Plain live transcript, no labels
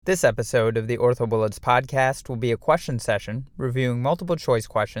This episode of the OrthoBullets podcast will be a question session reviewing multiple choice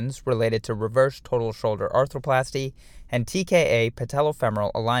questions related to reverse total shoulder arthroplasty and TKA patellofemoral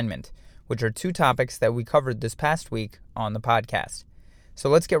alignment, which are two topics that we covered this past week on the podcast. So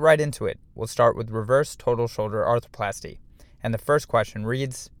let's get right into it. We'll start with reverse total shoulder arthroplasty. And the first question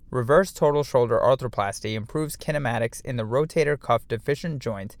reads, reverse total shoulder arthroplasty improves kinematics in the rotator cuff deficient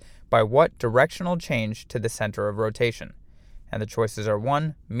joint by what directional change to the center of rotation? And the choices are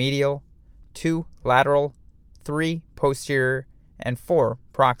 1, medial, 2, lateral, 3, posterior, and 4,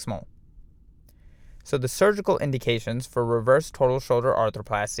 proximal. So the surgical indications for reverse total shoulder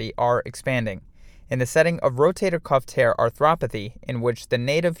arthroplasty are expanding. In the setting of rotator cuff tear arthropathy, in which the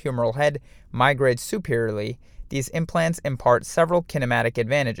native humeral head migrates superiorly, these implants impart several kinematic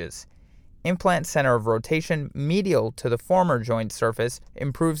advantages. Implant center of rotation medial to the former joint surface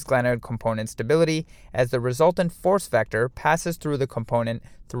improves glenoid component stability as the resultant force vector passes through the component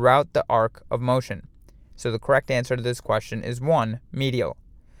throughout the arc of motion. So the correct answer to this question is 1, medial.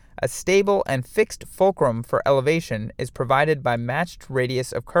 A stable and fixed fulcrum for elevation is provided by matched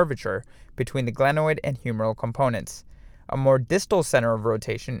radius of curvature between the glenoid and humeral components. A more distal center of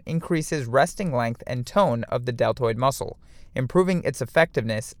rotation increases resting length and tone of the deltoid muscle, improving its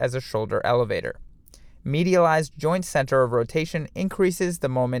effectiveness as a shoulder elevator. Medialized joint center of rotation increases the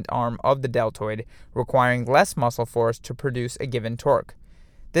moment arm of the deltoid, requiring less muscle force to produce a given torque.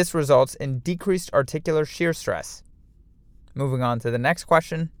 This results in decreased articular shear stress. Moving on to the next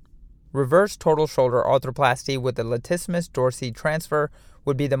question. Reverse total shoulder arthroplasty with the latissimus dorsi transfer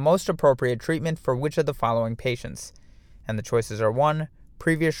would be the most appropriate treatment for which of the following patients? And the choices are 1,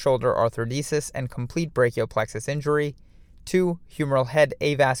 previous shoulder arthrodesis and complete brachial plexus injury, 2, humeral head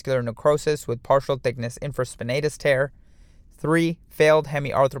avascular necrosis with partial thickness infraspinatus tear, 3, failed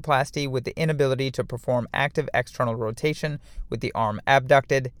hemiarthroplasty with the inability to perform active external rotation with the arm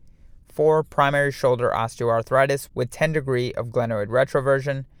abducted, 4, primary shoulder osteoarthritis with 10 degree of glenoid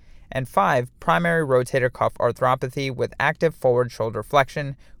retroversion, and 5, primary rotator cuff arthropathy with active forward shoulder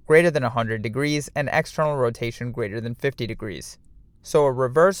flexion greater than 100 degrees and external rotation greater than 50 degrees. So a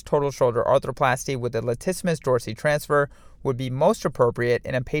reverse total shoulder arthroplasty with the latissimus dorsi transfer would be most appropriate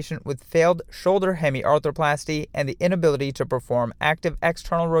in a patient with failed shoulder hemiarthroplasty and the inability to perform active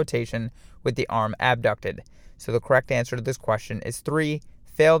external rotation with the arm abducted. So the correct answer to this question is 3,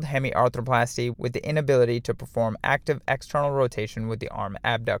 failed hemiarthroplasty with the inability to perform active external rotation with the arm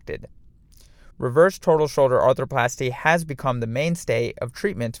abducted. Reverse total shoulder arthroplasty has become the mainstay of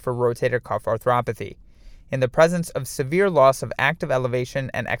treatment for rotator cuff arthropathy. In the presence of severe loss of active elevation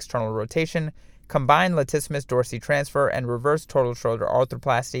and external rotation, combined latissimus dorsi transfer and reverse total shoulder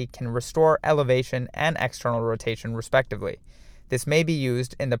arthroplasty can restore elevation and external rotation respectively. This may be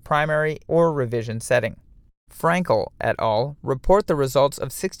used in the primary or revision setting. Frankel et al. Report the results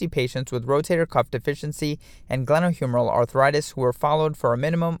of 60 patients with rotator cuff deficiency and glenohumeral arthritis who were followed for a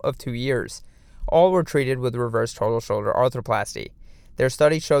minimum of 2 years. All were treated with reverse total shoulder arthroplasty. Their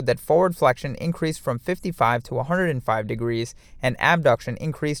study showed that forward flexion increased from 55 to 105 degrees and abduction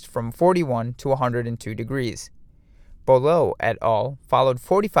increased from 41 to 102 degrees. Bolo et al. Followed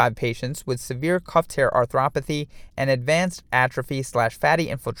 45 patients with severe cuff tear arthropathy and advanced atrophy/fatty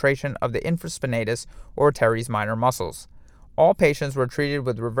infiltration of the infraspinatus or teres minor muscles. All patients were treated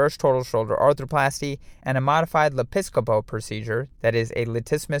with reverse total shoulder arthroplasty and a modified Lepiscopo procedure, that is a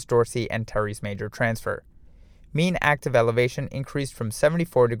latissimus dorsi and teres major transfer. Mean active elevation increased from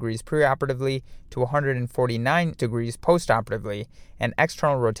 74 degrees preoperatively to 149 degrees postoperatively, and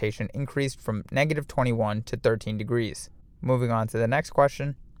external rotation increased from negative 21 to 13 degrees. Moving on to the next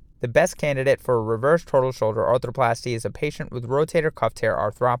question. The best candidate for a reverse total shoulder arthroplasty is a patient with rotator cuff tear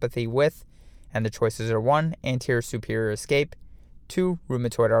arthropathy with, and the choices are 1, anterior superior escape, 2,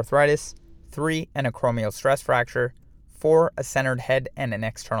 rheumatoid arthritis, 3, an acromial stress fracture, 4, a centered head and an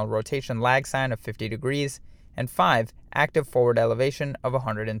external rotation lag sign of 50 degrees, and 5, active forward elevation of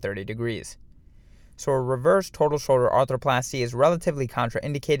 130 degrees. So a reverse total shoulder arthroplasty is relatively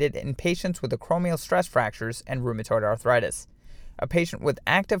contraindicated in patients with acromial stress fractures and rheumatoid arthritis. A patient with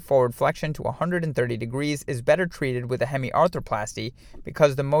active forward flexion to 130 degrees is better treated with a hemiarthroplasty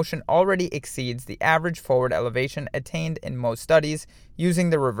because the motion already exceeds the average forward elevation attained in most studies using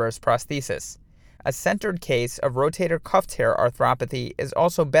the reverse prosthesis. A centered case of rotator cuff tear arthropathy is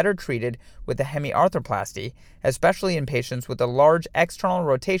also better treated with a hemiarthroplasty, especially in patients with a large external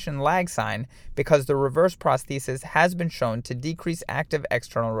rotation lag sign because the reverse prosthesis has been shown to decrease active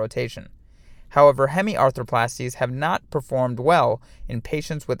external rotation. However, hemiarthroplasties have not performed well in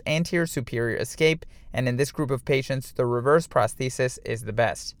patients with anterior superior escape, and in this group of patients, the reverse prosthesis is the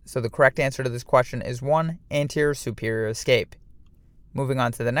best. So the correct answer to this question is 1, anterior superior escape. Moving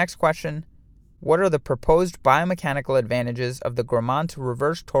on to the next question. What are the proposed biomechanical advantages of the Grammont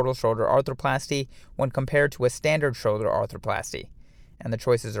reverse total shoulder arthroplasty when compared to a standard shoulder arthroplasty? And the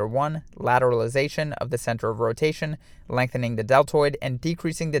choices are 1. Lateralization of the center of rotation, lengthening the deltoid and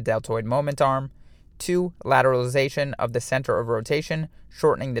decreasing the deltoid moment arm. 2. Lateralization of the center of rotation,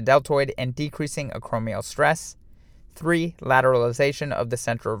 shortening the deltoid and decreasing acromial stress. 3. Lateralization of the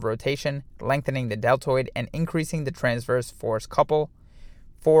center of rotation, lengthening the deltoid and increasing the transverse force couple.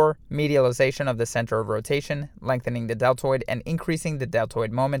 4. Medialization of the center of rotation, lengthening the deltoid and increasing the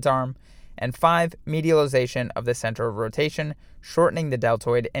deltoid moment arm. And 5. Medialization of the center of rotation, shortening the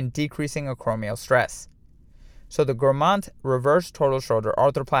deltoid and decreasing acromial stress. So the Grammont reverse total shoulder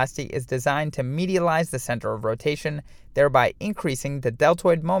arthroplasty is designed to medialize the center of rotation, thereby increasing the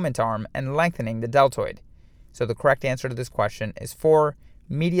deltoid moment arm and lengthening the deltoid. So the correct answer to this question is 4.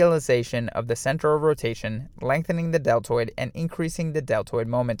 Medialization of the center of rotation, lengthening the deltoid and increasing the deltoid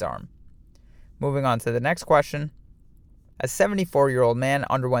moment arm. Moving on to the next question. A 74-year-old man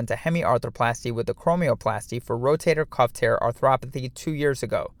underwent a hemiarthroplasty with acromioplasty for rotator cuff tear arthropathy 2 years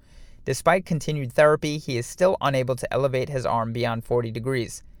ago. Despite continued therapy, he is still unable to elevate his arm beyond 40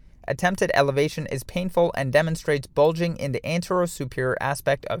 degrees. Attempted elevation is painful and demonstrates bulging in the anterosuperior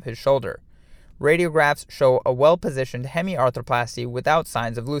aspect of his shoulder. Radiographs show a well-positioned hemiarthroplasty without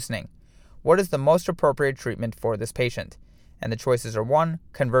signs of loosening. What is the most appropriate treatment for this patient? And the choices are 1.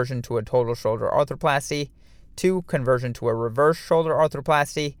 Conversion to a total shoulder arthroplasty. 2. Conversion to a reverse shoulder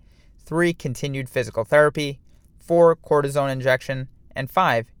arthroplasty. 3. Continued physical therapy. 4. Cortisone injection. And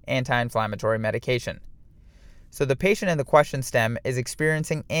 5. Anti-inflammatory medication. So the patient in the question stem is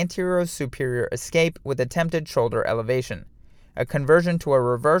experiencing anterosuperior escape with attempted shoulder elevation. A conversion to a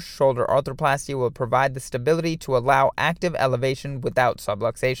reverse shoulder arthroplasty will provide the stability to allow active elevation without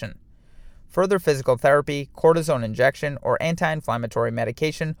subluxation. Further physical therapy, cortisone injection, or anti-inflammatory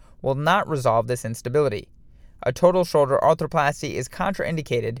medication will not resolve this instability. A total shoulder arthroplasty is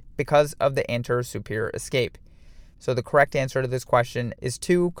contraindicated because of the anterosuperior escape. So the correct answer to this question is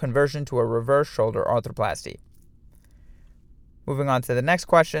 2. Conversion to a reverse shoulder arthroplasty. Moving on to the next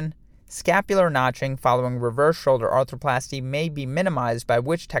question. Scapular notching following reverse shoulder arthroplasty may be minimized by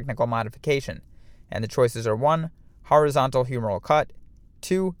which technical modification? And the choices are 1. Horizontal humeral cut.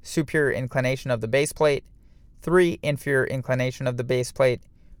 2. Superior inclination of the base plate. 3. Inferior inclination of the base plate.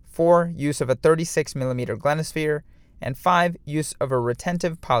 4. Use of a 36 mm glenosphere. And 5. Use of a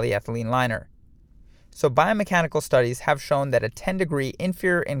retentive polyethylene liner. So biomechanical studies have shown that a 10-degree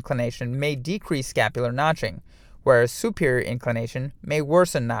inferior inclination may decrease scapular notching, whereas superior inclination may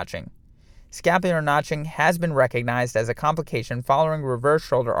worsen notching. Scapular notching has been recognized as a complication following reverse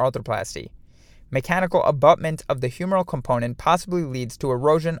shoulder arthroplasty. Mechanical abutment of the humeral component possibly leads to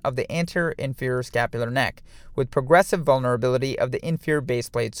erosion of the anterior-inferior scapular neck, with progressive vulnerability of the inferior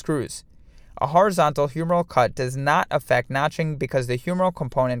baseplate screws. A horizontal humeral cut does not affect notching because the humeral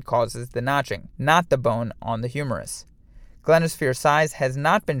component causes the notching, not the bone on the humerus. Glenosphere size has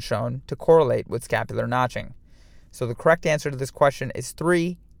not been shown to correlate with scapular notching. So the correct answer to this question is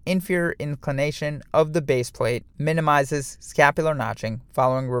 3. Inferior inclination of the base plate minimizes scapular notching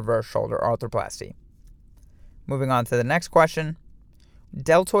following reverse shoulder arthroplasty. Moving on to the next question.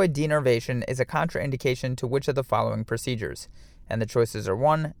 Deltoid denervation is a contraindication to which of the following procedures? And the choices are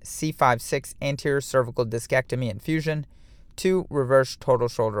 1. C5-6 anterior cervical discectomy and fusion. 2. Reverse total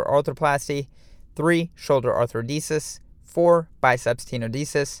shoulder arthroplasty. 3. Shoulder arthrodesis. 4. Biceps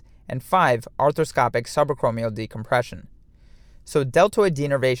tenodesis. And 5. Arthroscopic subacromial decompression. So deltoid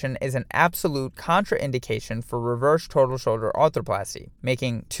denervation is an absolute contraindication for reverse total shoulder arthroplasty,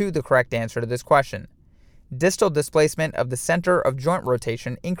 making 2 the correct answer to this question. Distal displacement of the center of joint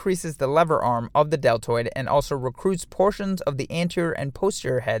rotation increases the lever arm of the deltoid and also recruits portions of the anterior and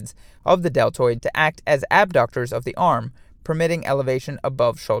posterior heads of the deltoid to act as abductors of the arm, permitting elevation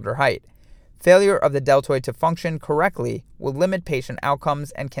above shoulder height. Failure of the deltoid to function correctly will limit patient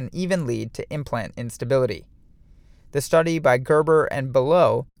outcomes and can even lead to implant instability. The study by Gerber and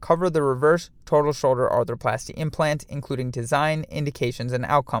Below covered the reverse total shoulder arthroplasty implant, including design, indications, and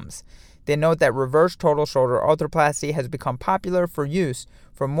outcomes. They note that reverse total shoulder arthroplasty has become popular for use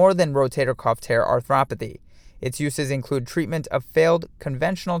for more than rotator cuff tear arthropathy. Its uses include treatment of failed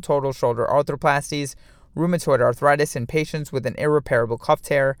conventional total shoulder arthroplasties, rheumatoid arthritis in patients with an irreparable cuff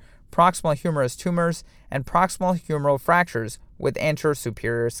tear, proximal humerus tumors, and proximal humeral fractures with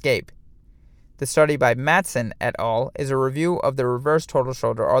anterosuperior escape. The study by Matson et al. Is a review of the reverse total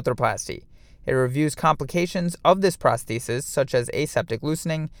shoulder arthroplasty. It reviews complications of this prosthesis such as aseptic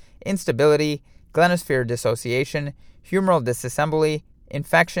loosening, instability, glenosphere dissociation, humeral disassembly,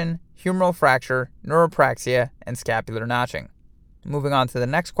 infection, humeral fracture, neuropraxia, and scapular notching. Moving on to the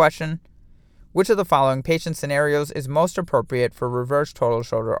next question. Which of the following patient scenarios is most appropriate for reverse total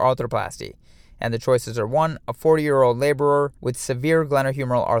shoulder arthroplasty? And the choices are 1. A 40-year-old laborer with severe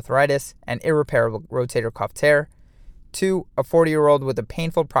glenohumeral arthritis and irreparable rotator cuff tear. 2. A 40-year-old with a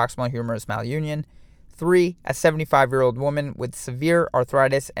painful proximal humerus malunion. 3. A 75-year-old woman with severe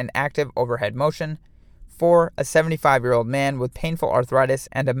arthritis and active overhead motion. 4. A 75-year-old man with painful arthritis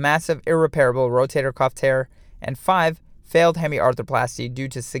and a massive irreparable rotator cuff tear. And 5. Failed hemiarthroplasty due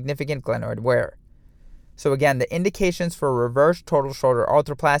to significant glenoid wear. So again, the indications for reverse total shoulder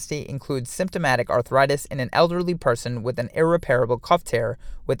arthroplasty include symptomatic arthritis in an elderly person with an irreparable cuff tear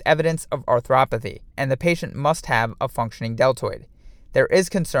with evidence of arthropathy, and the patient must have a functioning deltoid. There is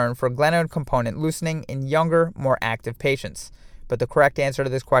concern for glenoid component loosening in younger, more active patients, but the correct answer to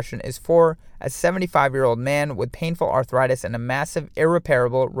this question is 4. A 75-year-old man with painful arthritis and a massive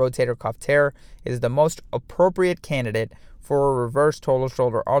irreparable rotator cuff tear is the most appropriate candidate for a reverse total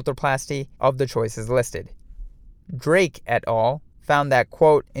shoulder arthroplasty of the choices listed. Drake et al. Found that,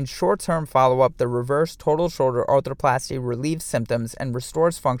 quote, in short-term follow-up, the reverse total shoulder arthroplasty relieves symptoms and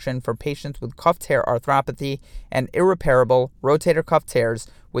restores function for patients with cuff tear arthropathy and irreparable rotator cuff tears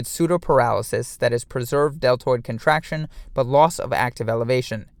with pseudoparalysis, that is preserved deltoid contraction but loss of active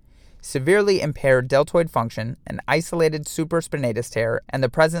elevation, severely impaired deltoid function, an isolated supraspinatus tear, and the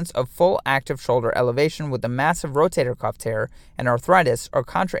presence of full active shoulder elevation with a massive rotator cuff tear and arthritis are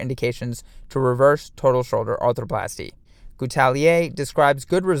contraindications to reverse total shoulder arthroplasty. Goutalier describes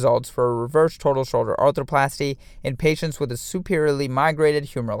good results for a reverse total shoulder arthroplasty in patients with a superiorly migrated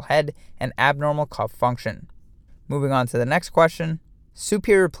humeral head and abnormal cuff function. Moving on to the next question.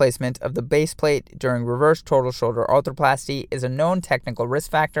 Superior placement of the base plate during reverse total shoulder arthroplasty is a known technical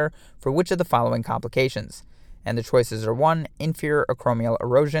risk factor for which of the following complications? And the choices are 1. Inferior acromial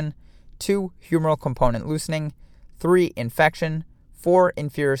erosion, 2. Humeral component loosening, 3. Infection, 4.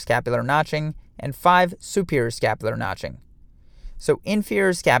 Inferior scapular notching, and 5. Superior scapular notching. So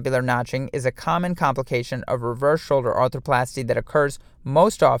inferior scapular notching is a common complication of reverse shoulder arthroplasty that occurs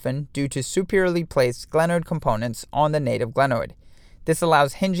most often due to superiorly placed glenoid components on the native glenoid. This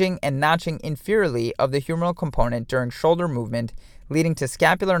allows hinging and notching inferiorly of the humeral component during shoulder movement, leading to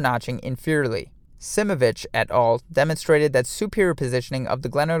scapular notching inferiorly. Simovich et al. Demonstrated that superior positioning of the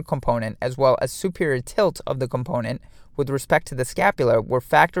glenoid component as well as superior tilt of the component with respect to the scapula were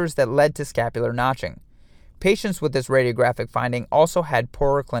factors that led to scapular notching. Patients with this radiographic finding also had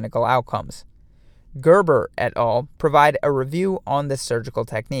poorer clinical outcomes. Gerber et al. Provide a review on this surgical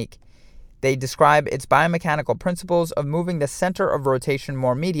technique. They describe its biomechanical principles of moving the center of rotation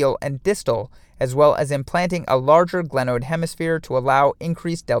more medial and distal, as well as implanting a larger glenoid hemisphere to allow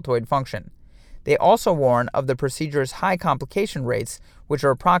increased deltoid function. They also warn of the procedure's high complication rates, which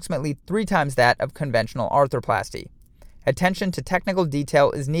are approximately 3 times that of conventional arthroplasty. Attention to technical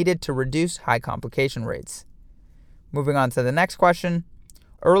detail is needed to reduce high complication rates. Moving on to the next question.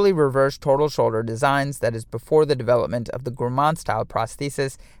 Early reverse total shoulder designs, that is before the development of the Grammont-style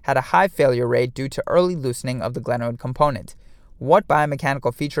prosthesis, had a high failure rate due to early loosening of the glenoid component. What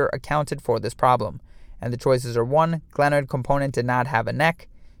biomechanical feature accounted for this problem? And the choices are 1. Glenoid component did not have a neck,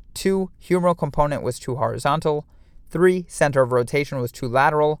 2. Humeral component was too horizontal, 3. Center of rotation was too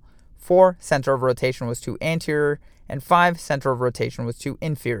lateral, 4. Center of rotation was too anterior, and 5. Center of rotation was too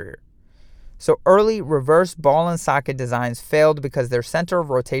inferior. So early reverse ball and socket designs failed because their center of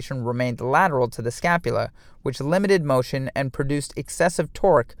rotation remained lateral to the scapula, which limited motion and produced excessive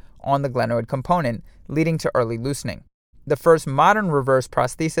torque on the glenoid component, leading to early loosening. The first modern reverse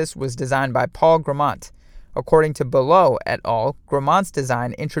prosthesis was designed by Paul Grammont. According to Below et al., Grammont's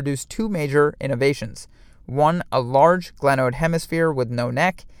design introduced 2 major innovations. 1. A large glenoid hemisphere with no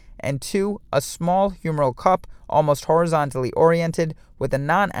neck, and 2. A small humeral cup almost horizontally oriented with a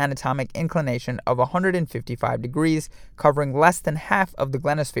non-anatomic inclination of 155 degrees, covering less than half of the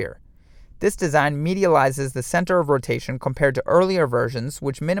glenosphere. This design medializes the center of rotation compared to earlier versions,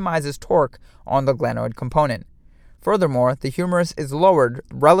 which minimizes torque on the glenoid component. Furthermore, the humerus is lowered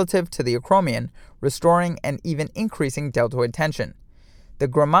relative to the acromion, restoring and even increasing deltoid tension. The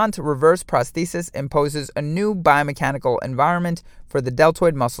Grammont reverse prosthesis imposes a new biomechanical environment for the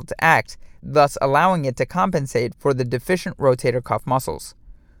deltoid muscle to act, thus allowing it to compensate for the deficient rotator cuff muscles.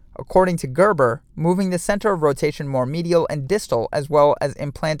 According to Gerber, moving the center of rotation more medial and distal, as well as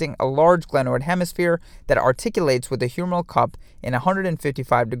implanting a large glenoid hemisphere that articulates with the humeral cup in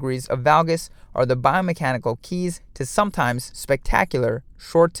 155 degrees of valgus, are the biomechanical keys to sometimes spectacular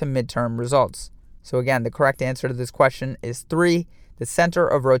short to midterm results. So again, the correct answer to this question is 3. The center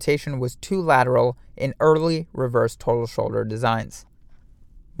of rotation was too lateral in early reverse total shoulder designs.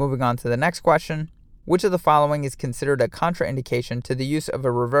 Moving on to the next question. which of the following is considered a contraindication to the use of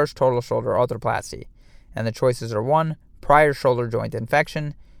a reverse total shoulder arthroplasty? And the choices are 1. Prior shoulder joint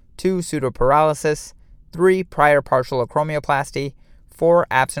infection, 2. Pseudoparalysis, 3. Prior partial acromioplasty, 4.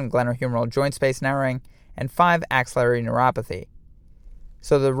 Absent glenohumeral joint space narrowing, and 5. Axillary neuropathy.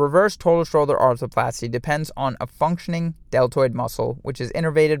 So the reverse total shoulder arthroplasty depends on a functioning deltoid muscle, which is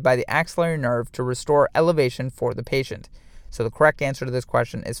innervated by the axillary nerve to restore elevation for the patient. So the correct answer to this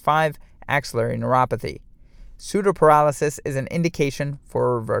question is 5. Axillary neuropathy. Pseudoparalysis is an indication for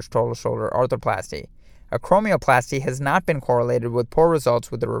a reverse total shoulder arthroplasty. Acromioplasty has not been correlated with poor results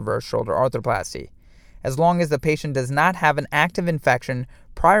with the reverse shoulder arthroplasty. As long as the patient does not have an active infection,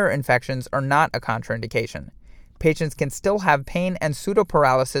 prior infections are not a contraindication. Patients can still have pain and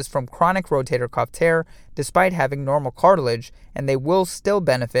pseudoparalysis from chronic rotator cuff tear despite having normal cartilage, and they will still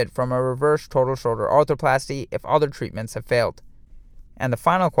benefit from a reverse total shoulder arthroplasty if other treatments have failed. And the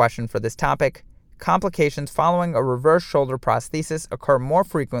final question for this topic: complications following a reverse shoulder prosthesis occur more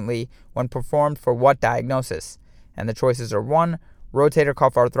frequently when performed for what diagnosis? And the choices are 1. Rotator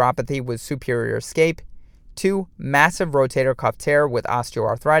cuff arthropathy with superior escape, 2. Massive rotator cuff tear with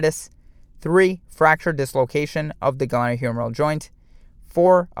osteoarthritis, 3. Fracture dislocation of the glenohumeral joint,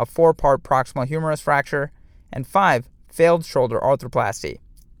 4. A 4-part proximal humerus fracture, and 5. Failed shoulder arthroplasty.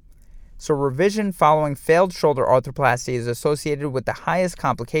 So revision following failed shoulder arthroplasty is associated with the highest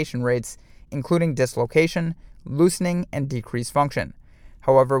complication rates, including dislocation, loosening, and decreased function.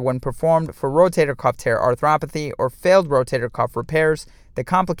 However, when performed for rotator cuff tear arthropathy or failed rotator cuff repairs, the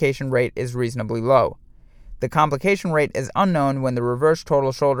complication rate is reasonably low. The complication rate is unknown when the reverse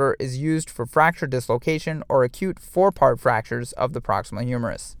total shoulder is used for fracture dislocation or acute 4-part fractures of the proximal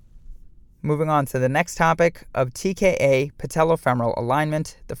humerus. Moving on to the next topic of TKA patellofemoral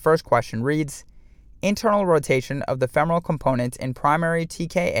alignment, the first question reads, internal rotation of the femoral component in primary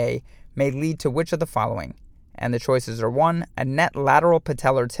TKA may lead to which of the following? And the choices are 1. A net lateral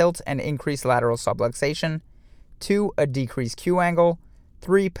patellar tilt and increased lateral subluxation, 2. A decreased Q angle,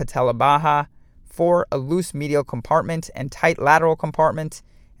 3. Patella baja, 4. A loose medial compartment and tight lateral compartment,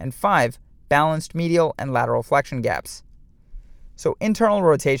 and 5. Balanced medial and lateral flexion gaps. So internal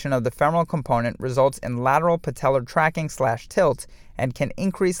rotation of the femoral component results in lateral patellar tracking/tilt and can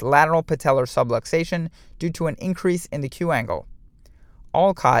increase lateral patellar subluxation due to an increase in the Q angle.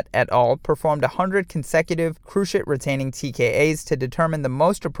 Alcott et al. Performed 100 consecutive cruciate retaining TKAs to determine the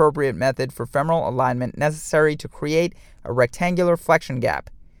most appropriate method for femoral alignment necessary to create a rectangular flexion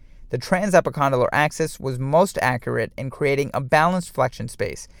gap. The transepicondylar axis was most accurate in creating a balanced flexion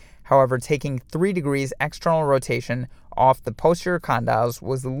space. However, taking 3 degrees external rotation off the posterior condyles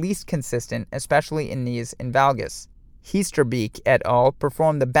was the least consistent, especially in knees in valgus. Heasterbeek et al.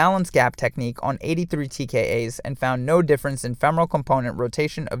 Performed the balance gap technique on 83 TKAs and found no difference in femoral component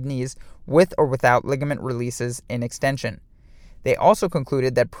rotation of knees with or without ligament releases in extension. They also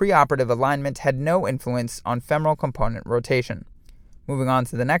concluded that preoperative alignment had no influence on femoral component rotation. Moving on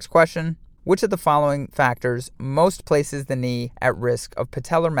to the next question. Which of the following factors most places the knee at risk of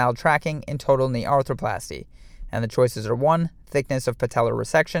patellar maltracking in total knee arthroplasty? And the choices are 1. Thickness of patellar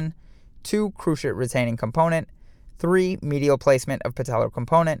resection, 2. Cruciate retaining component, 3. Medial placement of patellar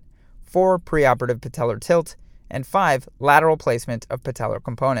component, 4. Preoperative patellar tilt, and 5. Lateral placement of patellar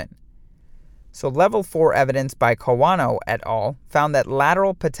component. So level 4 evidence by Kawano et al. Found that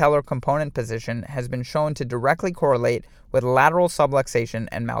lateral patellar component position has been shown to directly correlate with lateral subluxation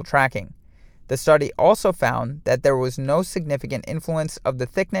and maltracking. The study also found that there was no significant influence of the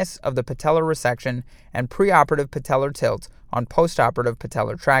thickness of the patellar resection and preoperative patellar tilt on postoperative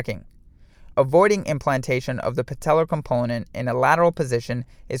patellar tracking. Avoiding implantation of the patellar component in a lateral position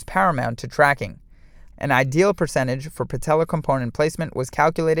is paramount to tracking. An ideal percentage for patellar component placement was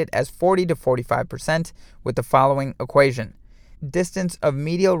calculated as 40 to 45% with the following equation: distance of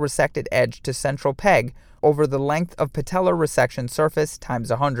medial resected edge to central peg over the length of patellar resection surface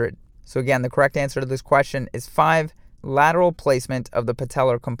times 100. So again, the correct answer to this question is 5. Lateral placement of the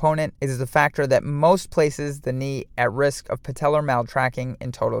patellar component is the factor that most places the knee at risk of patellar maltracking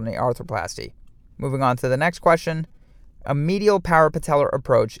in total knee arthroplasty. Moving on to the next question. A medial parapatellar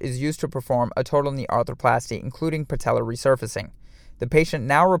approach is used to perform a total knee arthroplasty, including patellar resurfacing. The patient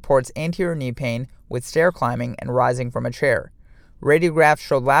now reports anterior knee pain with stair climbing and rising from a chair. Radiographs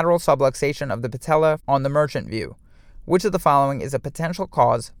show lateral subluxation of the patella on the merchant view. Which of the following is a potential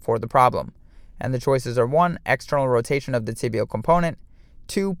cause for the problem? And the choices are 1. External rotation of the tibial component,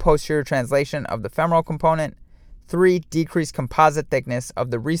 2. Posterior translation of the femoral component, 3. Decreased composite thickness of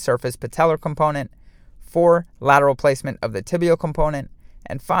the resurfaced patellar component, 4. Lateral placement of the tibial component,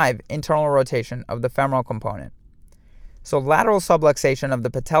 and 5. Internal rotation of the femoral component. So lateral subluxation of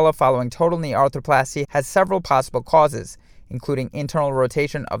the patella following total knee arthroplasty has several possible causes, including internal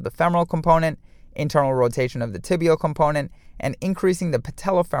rotation of the femoral component, internal rotation of the tibial component, and increasing the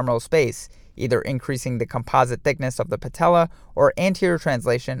patellofemoral space, either increasing the composite thickness of the patella or anterior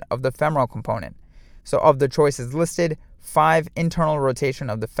translation of the femoral component. So of the choices listed, 5. Internal rotation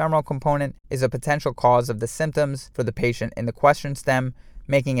of the femoral component is a potential cause of the symptoms for the patient in the question stem,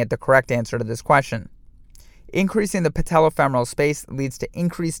 making it the correct answer to this question. Increasing the patellofemoral space leads to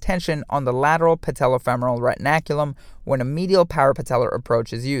increased tension on the lateral patellofemoral retinaculum when a medial parapatellar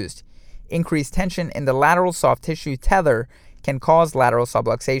approach is used. Increased tension in the lateral soft tissue tether can cause lateral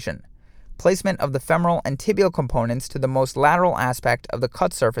subluxation. Placement of the femoral and tibial components to the most lateral aspect of the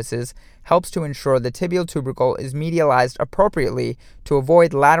cut surfaces helps to ensure the tibial tubercle is medialized appropriately to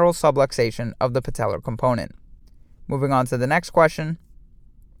avoid lateral subluxation of the patellar component. Moving on to the next question.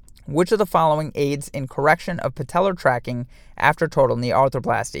 Which of the following aids in correction of patellar tracking after total knee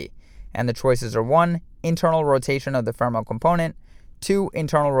arthroplasty? And the choices are 1. Internal rotation of the femoral component, 2.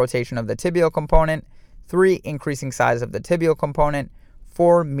 Internal rotation of the tibial component, 3. Increasing size of the tibial component,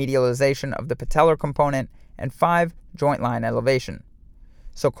 4. Medialization of the patellar component, and 5. Joint line elevation.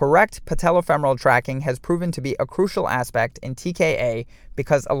 So correct patellofemoral tracking has proven to be a crucial aspect in TKA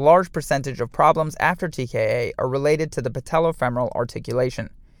because a large percentage of problems after TKA are related to the patellofemoral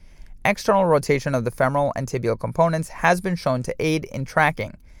articulation. External rotation of the femoral and tibial components has been shown to aid in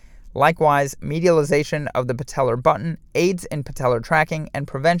tracking. Likewise, medialization of the patellar button aids in patellar tracking and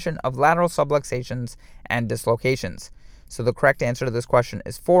prevention of lateral subluxations and dislocations. So the correct answer to this question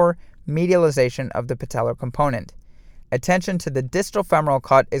is 4. Medialization of the patellar component. Attention to the distal femoral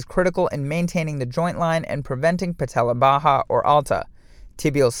cut is critical in maintaining the joint line and preventing patella baja or alta.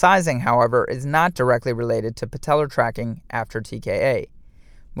 Tibial sizing, however, is not directly related to patellar tracking after TKA.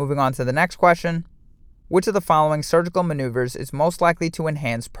 Moving on to the next question. Which of the following surgical maneuvers is most likely to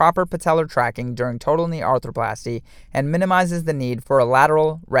enhance proper patellar tracking during total knee arthroplasty and minimizes the need for a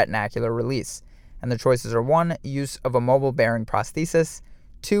lateral retinacular release? And the choices are 1. Use of a mobile bearing prosthesis,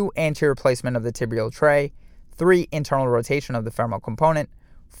 2. Anterior placement of the tibial tray, 3. Internal rotation of the femoral component,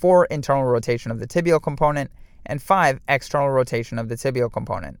 4. Internal rotation of the tibial component, and 5. External rotation of the tibial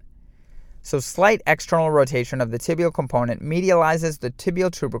component. So slight external rotation of the tibial component medializes the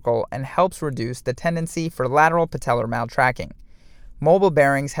tibial tubercle and helps reduce the tendency for lateral patellar maltracking. Mobile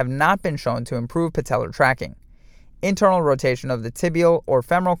bearings have not been shown to improve patellar tracking. Internal rotation of the tibial or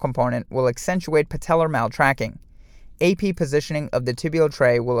femoral component will accentuate patellar maltracking. AP positioning of the tibial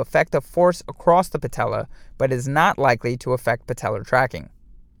tray will affect the force across the patella, but is not likely to affect patellar tracking.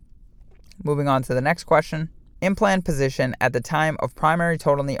 Moving on to the next question. Implant position at the time of primary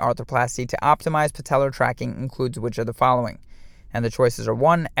total knee arthroplasty to optimize patellar tracking includes which of the following? And the choices are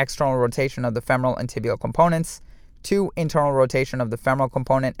 1. External rotation of the femoral and tibial components, 2. Internal rotation of the femoral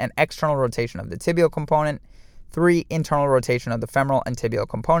component and external rotation of the tibial component, 3. Internal rotation of the femoral and tibial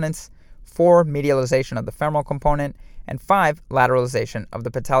components, 4. Medialization of the femoral component, and 5. Lateralization of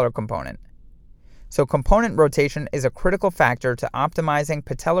the patellar component. So component rotation is a critical factor to optimizing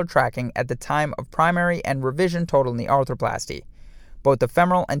patellar tracking at the time of primary and revision total knee arthroplasty. Both the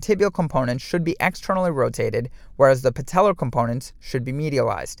femoral and tibial components should be externally rotated, whereas the patellar components should be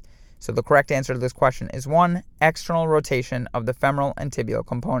medialized. So the correct answer to this question is 1. External rotation of the femoral and tibial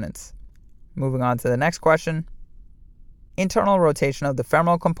components. Moving on to the next question. Internal rotation of the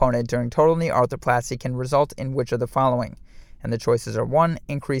femoral component during total knee arthroplasty can result in which of the following? And the choices are 1.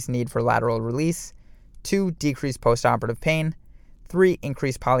 Increased need for lateral release, 2. Decreased postoperative pain, 3.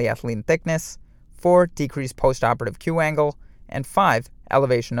 Increased polyethylene thickness, 4. Decreased postoperative Q angle, and 5.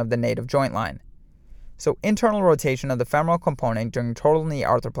 Elevation of the native joint line. So internal rotation of the femoral component during total knee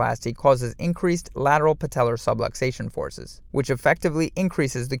arthroplasty causes increased lateral patellar subluxation forces, which effectively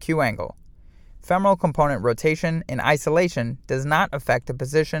increases the Q angle. Femoral component rotation in isolation does not affect the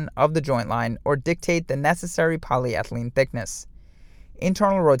position of the joint line or dictate the necessary polyethylene thickness.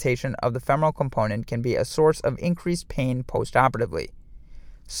 Internal rotation of the femoral component can be a source of increased pain postoperatively.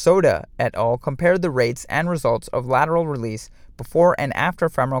 Soda et al. Compared the rates and results of lateral release before and after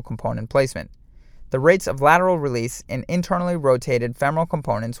femoral component placement. The rates of lateral release in internally rotated femoral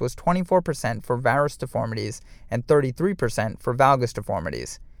components was 24% for varus deformities and 33% for valgus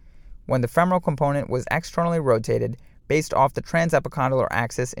deformities. When the femoral component was externally rotated based off the transepicondylar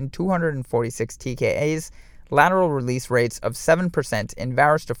axis in 246 TKAs, lateral release rates of 7% in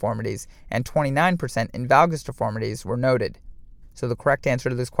varus deformities and 29% in valgus deformities were noted. So the correct answer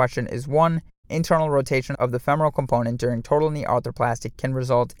to this question is 1. Internal rotation of the femoral component during total knee arthroplasty can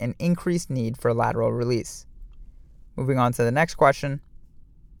result in increased need for lateral release. Moving on to the next question.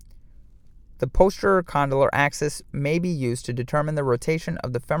 The posterior condylar axis may be used to determine the rotation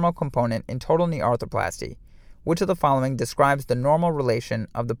of the femoral component in total knee arthroplasty. Which of the following describes the normal relation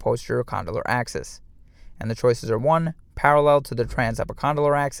of the posterior condylar axis? And the choices are 1. Parallel to the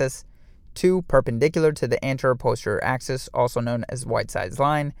transepicondylar axis, 2. Perpendicular to the anterior posterior axis, also known as Whiteside's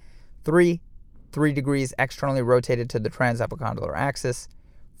line, 3. 3 degrees externally rotated to the transepicondylar axis,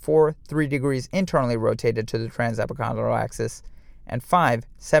 4. 3 degrees internally rotated to the transepicondylar axis, and 5.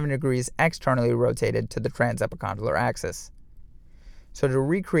 7 degrees externally rotated to the transepicondylar axis. So to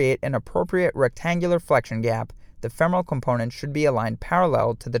recreate an appropriate rectangular flexion gap, the femoral component should be aligned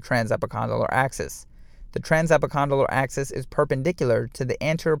parallel to the transepicondylar axis. The transepicondylar axis is perpendicular to the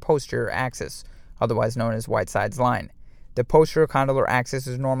anterior-posterior axis, otherwise known as Whiteside's line. The posterior condylar axis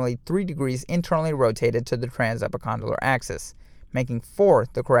is normally 3 degrees internally rotated to the transepicondylar axis, making 4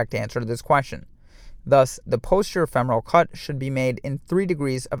 the correct answer to this question. Thus, the posterior femoral cut should be made in 3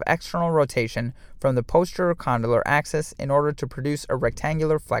 degrees of external rotation from the posterior condylar axis in order to produce a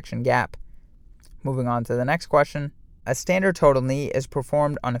rectangular flexion gap. Moving on to the next question. A standard total knee is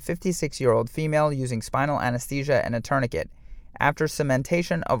performed on a 56-year-old female using spinal anesthesia and a tourniquet. After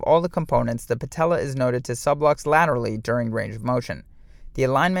cementation of all the components, the patella is noted to sublux laterally during range of motion. The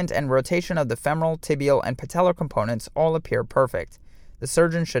alignment and rotation of the femoral, tibial, and patellar components all appear perfect. The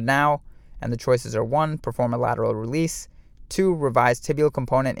surgeon should now, and the choices are 1. Perform a lateral release, 2. Revise tibial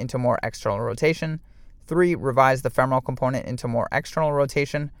component into more external rotation, 3. Revise the femoral component into more external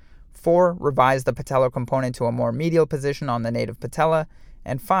rotation, 4. Revise the patellar component to a more medial position on the native patella,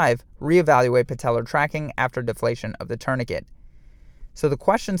 and 5. Reevaluate patellar tracking after deflation of the tourniquet. So the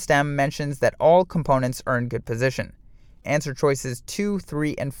question stem mentions that all components are in good position. Answer choices 2,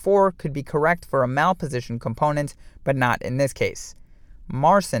 3, and 4 could be correct for a malpositioned component, but not in this case.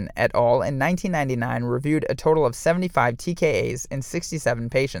 Marson et al. In 1999 reviewed a total of 75 TKAs in 67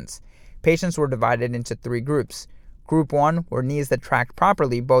 patients. Patients were divided into 3 groups. Group 1 were knees that tracked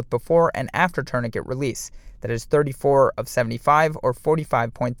properly both before and after tourniquet release, that is 34 of 75 or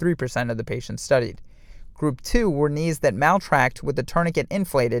 45.3% of the patients studied. Group 2 were knees that maltracked with the tourniquet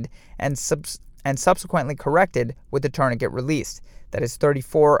inflated and subsequently corrected with the tourniquet released, that is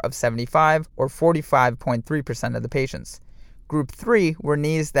 34 of 75 or 45.3% of the patients. Group 3 were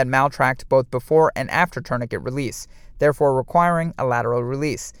knees that maltracked both before and after tourniquet release, therefore requiring a lateral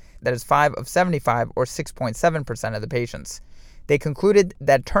release, that is 5 of 75 or 6.7% of the patients. They concluded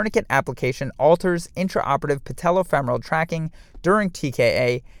that tourniquet application alters intraoperative patellofemoral tracking during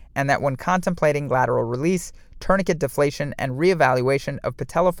TKA and that when contemplating lateral release, tourniquet deflation and reevaluation of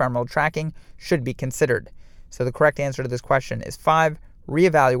patellofemoral tracking should be considered. So the correct answer to this question is 5.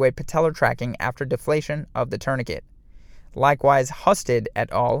 Reevaluate patellar tracking after deflation of the tourniquet. Likewise, Husted et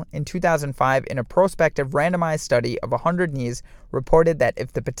al. In 2005 in a prospective randomized study of 100 knees reported that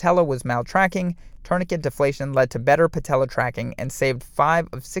if the patella was maltracking, tourniquet deflation led to better patella tracking and saved 5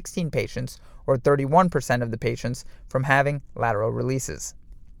 of 16 patients, or 31% of the patients, from having lateral releases.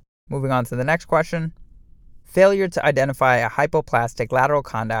 Moving on to the next question. Failure to identify a hypoplastic lateral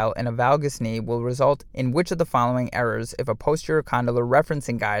condyle in a valgus knee will result in which of the following errors if a posterior condylar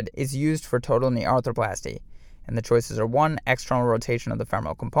referencing guide is used for total knee arthroplasty? And the choices are 1. External rotation of the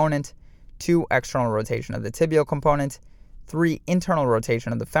femoral component, 2. External rotation of the tibial component, 3. Internal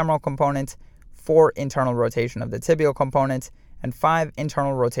rotation of the femoral component, 4. Internal rotation of the tibial component, and 5.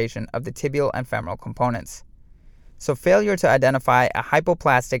 Internal rotation of the tibial and femoral components. So failure to identify a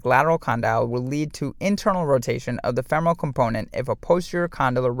hypoplastic lateral condyle will lead to internal rotation of the femoral component if a posterior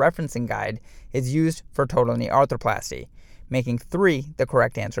condylar referencing guide is used for total knee arthroplasty, making 3 the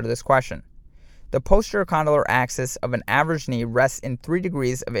correct answer to this question. The posterior condylar axis of an average knee rests in 3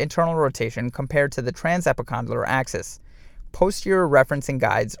 degrees of internal rotation compared to the transepicondylar axis. Posterior referencing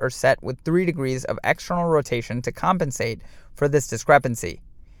guides are set with 3 degrees of external rotation to compensate for this discrepancy.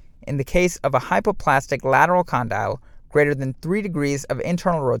 In the case of a hypoplastic lateral condyle, greater than 3 degrees of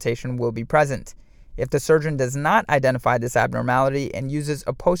internal rotation will be present. If the surgeon does not identify this abnormality and uses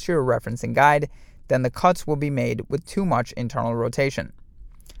a posterior referencing guide, then the cuts will be made with too much internal rotation.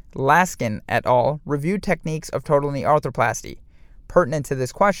 Laskin et al. Reviewed techniques of total knee arthroplasty. Pertinent to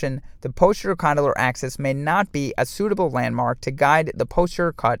this question, the posterior condylar axis may not be a suitable landmark to guide the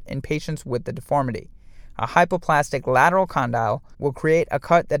posterior cut in patients with the deformity. A hypoplastic lateral condyle will create a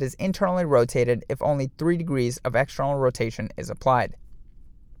cut that is internally rotated if only 3 degrees of external rotation is applied.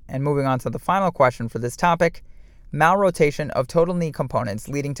 And moving on to the final question for this topic, malrotation of total knee components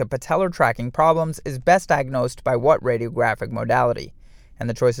leading to patellar tracking problems is best diagnosed by what radiographic modality? And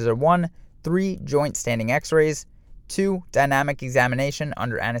the choices are 1. 3 joint standing x-rays, 2 dynamic examination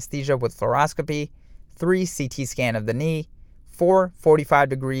under anesthesia with fluoroscopy, 3 CT scan of the knee, 4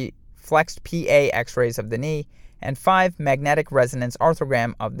 45-degree flexed PA x-rays of the knee, and 5 magnetic resonance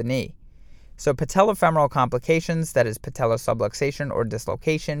arthrogram of the knee. So patellofemoral complications, that is patellosubluxation or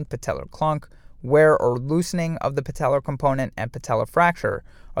dislocation, patellar clunk, wear or loosening of the patellar component, and patellar fracture,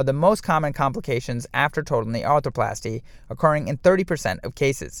 are the most common complications after total knee arthroplasty, occurring in 30% of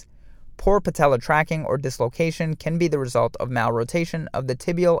cases. Poor patellar tracking or dislocation can be the result of malrotation of the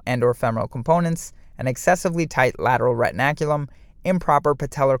tibial and/or femoral components, an excessively tight lateral retinaculum, improper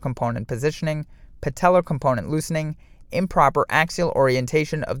patellar component positioning, patellar component loosening, improper axial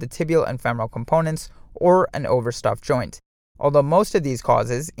orientation of the tibial and femoral components, or an overstuffed joint. Although most of these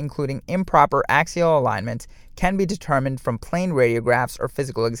causes, including improper axial alignment, can be determined from plain radiographs or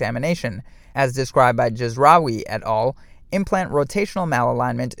physical examination, as described by Jazraoui et al., implant rotational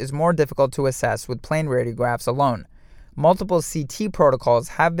malalignment is more difficult to assess with plain radiographs alone. Multiple CT protocols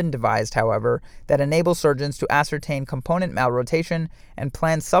have been devised, however, that enable surgeons to ascertain component malrotation and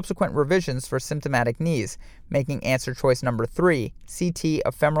plan subsequent revisions for symptomatic knees, making answer choice number 3, CT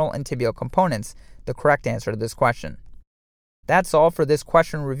of femoral and tibial components, the correct answer to this question. That's all for this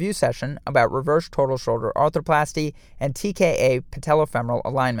question review session about reverse total shoulder arthroplasty and TKA patellofemoral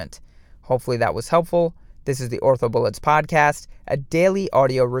alignment. Hopefully that was helpful. This is the OrthoBullets podcast, a daily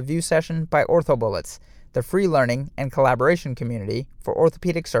audio review session by OrthoBullets, the free learning and collaboration community for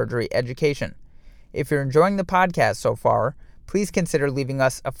orthopedic surgery education. If you're enjoying the podcast so far, please consider leaving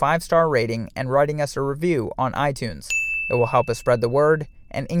us a 5-star rating and writing us a review on iTunes. It will help us spread the word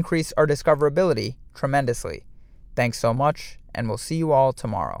and increase our discoverability tremendously. Thanks so much, and we'll see you all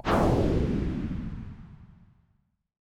tomorrow.